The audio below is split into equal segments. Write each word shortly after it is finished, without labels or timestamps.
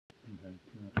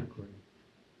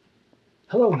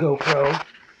Hello, GoPro.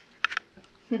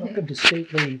 Welcome to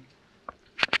stately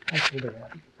Householder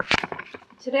Abbey.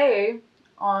 Today,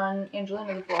 on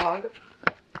Angelyna's vlog,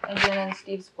 Angelyna and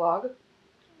Steve's vlog,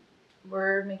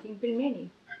 we're making pelmeni.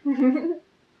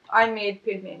 I made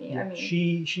pelmeni. Yeah, I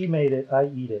mean, she made it. I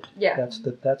eat it. Yeah. That's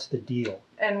the deal.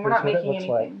 And we're not Here's what making it looks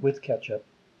anything. like with ketchup.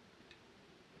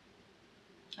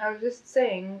 I was just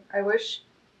saying, I wish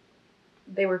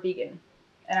they were vegan,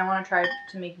 and I want to try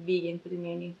to make vegan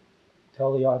pelmeni.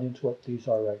 Tell the audience what these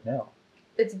are right now.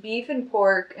 It's beef and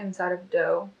pork inside of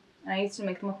dough, and I used to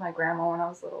make them with my grandma when I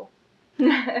was little.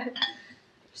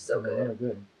 So They're good. really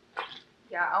good.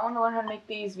 Yeah, I want to learn how to make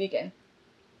these vegan.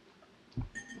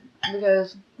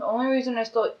 Because the only reason I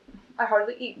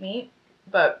hardly eat meat,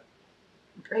 but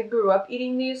I grew up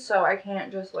eating these, so I can't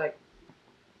just like.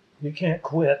 You can't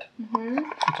quit. Mhm.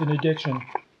 It's an addiction.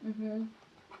 Mhm.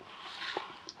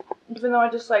 Even though I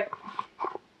just like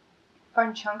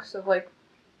find chunks of like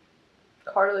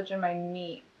cartilage in my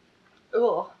meat.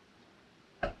 Ugh.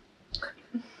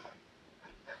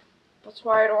 That's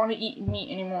why I don't want to eat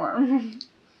meat anymore.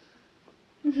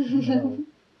 No.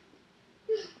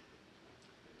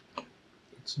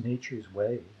 It's nature's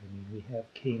way. I mean, we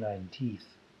have canine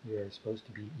teeth. We are supposed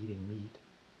to be eating meat.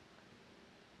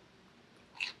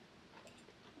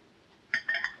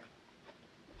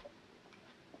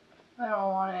 I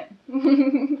don't want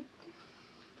it.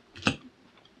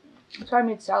 So I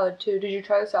made salad too. Did you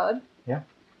try the salad? Yeah.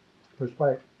 First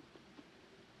bite.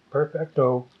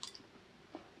 Perfecto.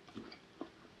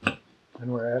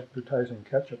 And we're advertising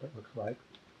ketchup, it looks like.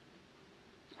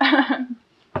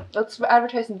 Let's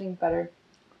advertise something better.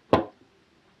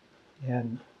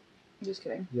 And Just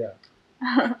kidding. yeah.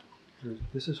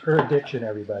 This is her addiction,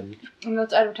 everybody. And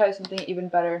let's advertise something even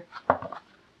better.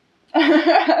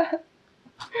 Summer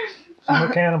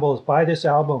Cannibals, buy this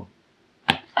album.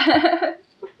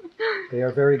 They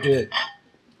are very good.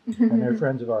 And they're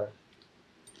friends of ours.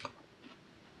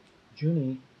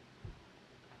 Junie.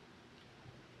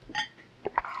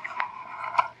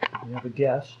 We have a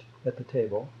guest at the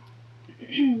table.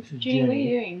 This is Junie, what are you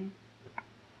Junie. doing?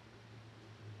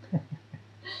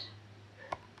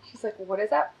 She's like, what is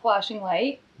that flashing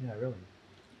light? Yeah, really.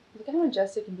 Look at how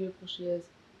majestic and beautiful she is.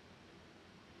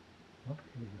 Oh,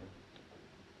 here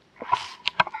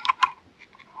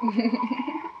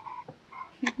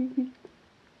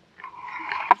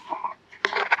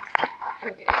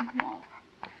Okay, well,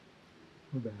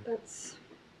 we're back. that's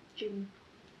Junie.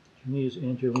 Junie is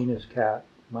Angelyna's cat.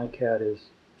 My cat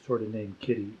is sort of named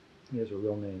Kitty. He has a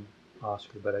real name,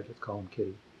 Oscar, but I just call him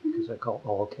Kitty because I call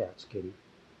all cats Kitty.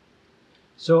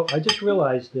 So I just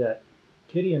realized that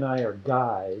Kitty and I are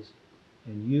guys,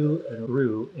 and you and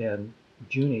Rue and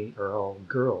Junie are all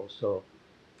girls. So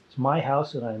it's my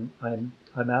house, and I'm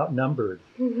outnumbered.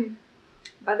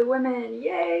 By the women,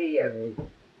 yay! Yay.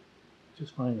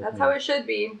 Just fine with That's me. how it should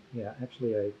be. Yeah,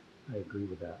 actually, I agree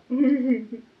with that.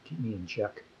 Keep me in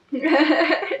check.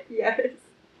 Yes.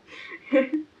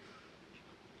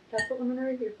 That's what women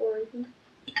are here for, I think.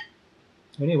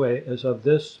 Anyway, as of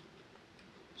this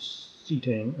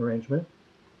seating arrangement,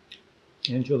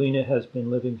 Angelyna has been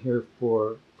living here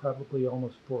for probably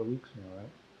almost 4 weeks now, right?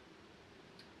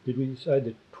 Did we decide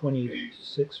that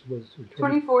 26 was... Or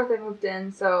 24th I moved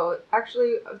in, so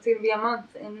actually it's going to be a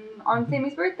month on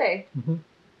Sammy's birthday. Mm-hmm.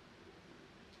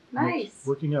 Nice. It's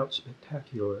working out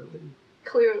spectacularly.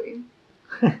 Clearly.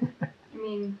 I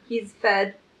mean, he's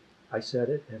fed. I said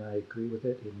it, and I agree with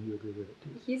it, and you agree with it too.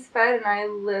 He's fed, and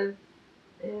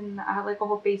I have like a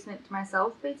whole basement to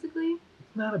myself, basically.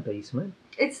 It's not a basement.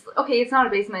 It's not a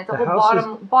basement. It's a The whole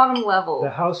house bottom level. The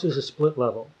house is a split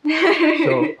level.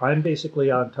 So I'm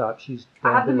basically on top. She's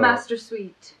down I have the below. master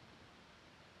suite.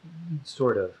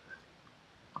 Sort of.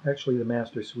 Actually, the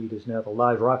master suite is now the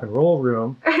live rock and roll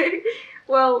room,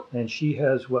 Well, and she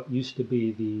has what used to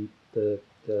be the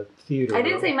theater I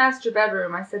didn't room. say master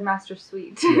bedroom. I said master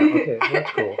suite. Yeah, okay,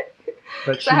 that's cool.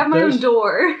 But So I have my own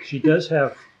door. She does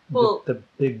have Well, the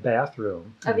big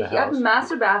bathroom I in the have house. a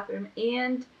master bathroom,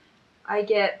 and I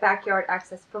get backyard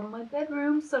access from my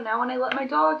bedroom. So now when I let my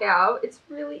dog out, it's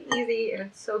really easy, and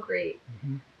it's so great.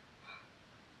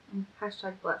 Mm-hmm.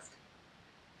 I'm #blessed.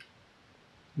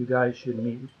 You guys should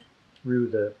meet Rue,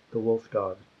 the wolf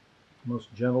dog.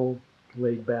 Most gentle,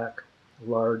 laid-back,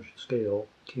 large-scale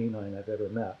canine I've ever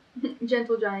met.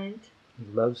 Gentle giant. He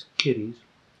loves kitties.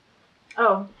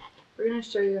 Oh, we're gonna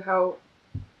show you how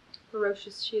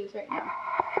ferocious she is right now.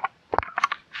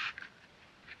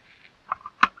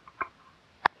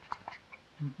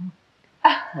 Mm-hmm.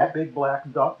 That big black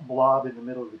blob in the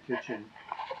middle of the kitchen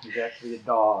is actually a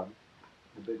dog.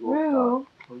 The big wolf dog. Rue.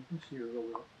 Well, you can see her a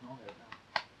little. Oh, there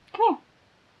now. Come here.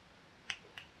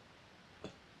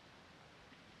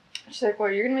 She's like,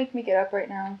 "What? You're gonna make me get up right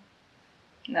now?"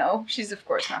 No, she's of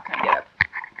course not gonna get up.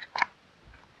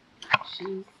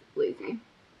 She's lazy.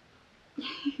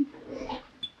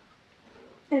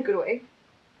 In a good way.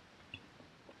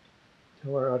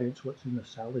 Tell our audience what's in the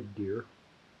salad, dear.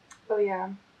 Oh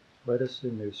yeah. Lettuce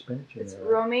and there's spinach in It's there.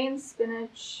 Right? romaine,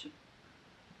 spinach,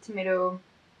 tomato,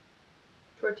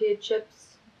 tortilla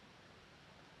chips,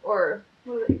 or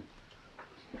what are they?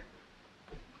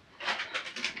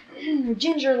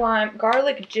 Ginger lime,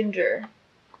 garlic ginger,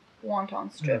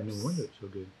 wonton strips. No wonder it's so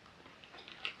good.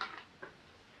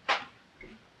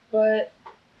 But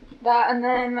that, and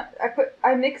then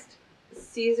I mixed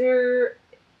Caesar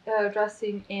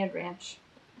dressing and ranch,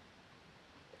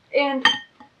 and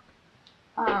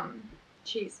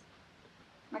cheese,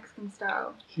 Mexican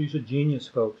style. She's a genius,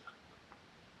 folks.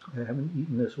 I haven't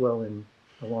eaten this well in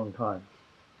a long time.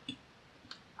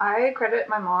 I credit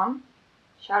my mom.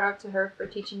 Shout out to her for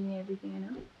teaching me everything I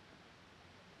know.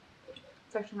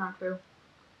 It's actually not true.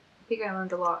 I think I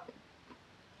learned a lot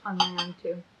on my own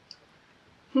too.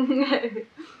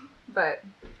 But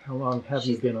How long have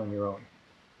you been on your own?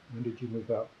 When did you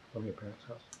move out from your parents'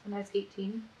 house? when I was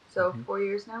 18, so 4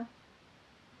 years now.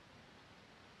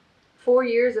 4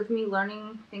 years of me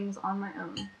learning things on my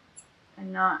own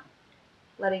and not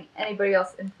letting anybody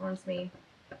else influence me.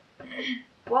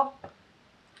 Well,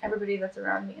 everybody that's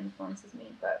around me influences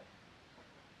me, but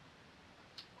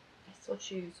I still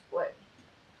choose what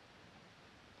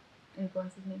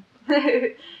influences me.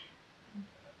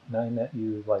 And I met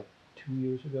you like 2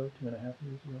 years ago, 2.5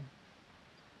 years ago.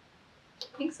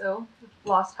 I think so.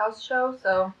 Lost House show,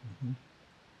 so.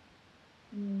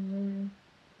 We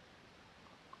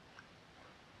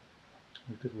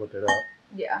could look it up.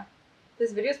 Yeah.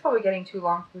 This video's probably getting too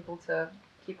long for people to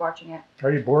keep watching it.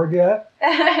 Are you bored yet?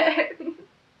 I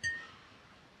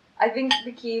think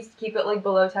the key is to keep it like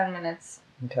below 10 minutes.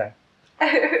 Okay.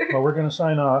 Well, we're going to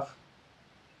sign off.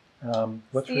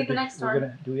 What's See you the next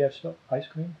one. Do we have ice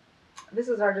cream? This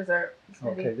is our dessert.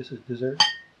 Okay, this is dessert.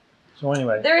 So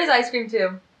anyway. There is ice cream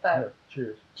too, but Here,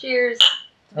 cheers. Cheers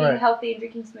to being All right. healthy and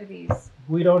drinking smoothies.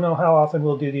 We don't know how often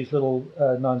we'll do these little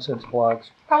nonsense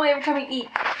blogs. Probably every time we eat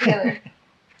together.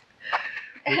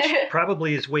 Which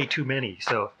probably is way too many.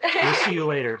 So we'll see you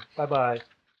later. Bye-bye.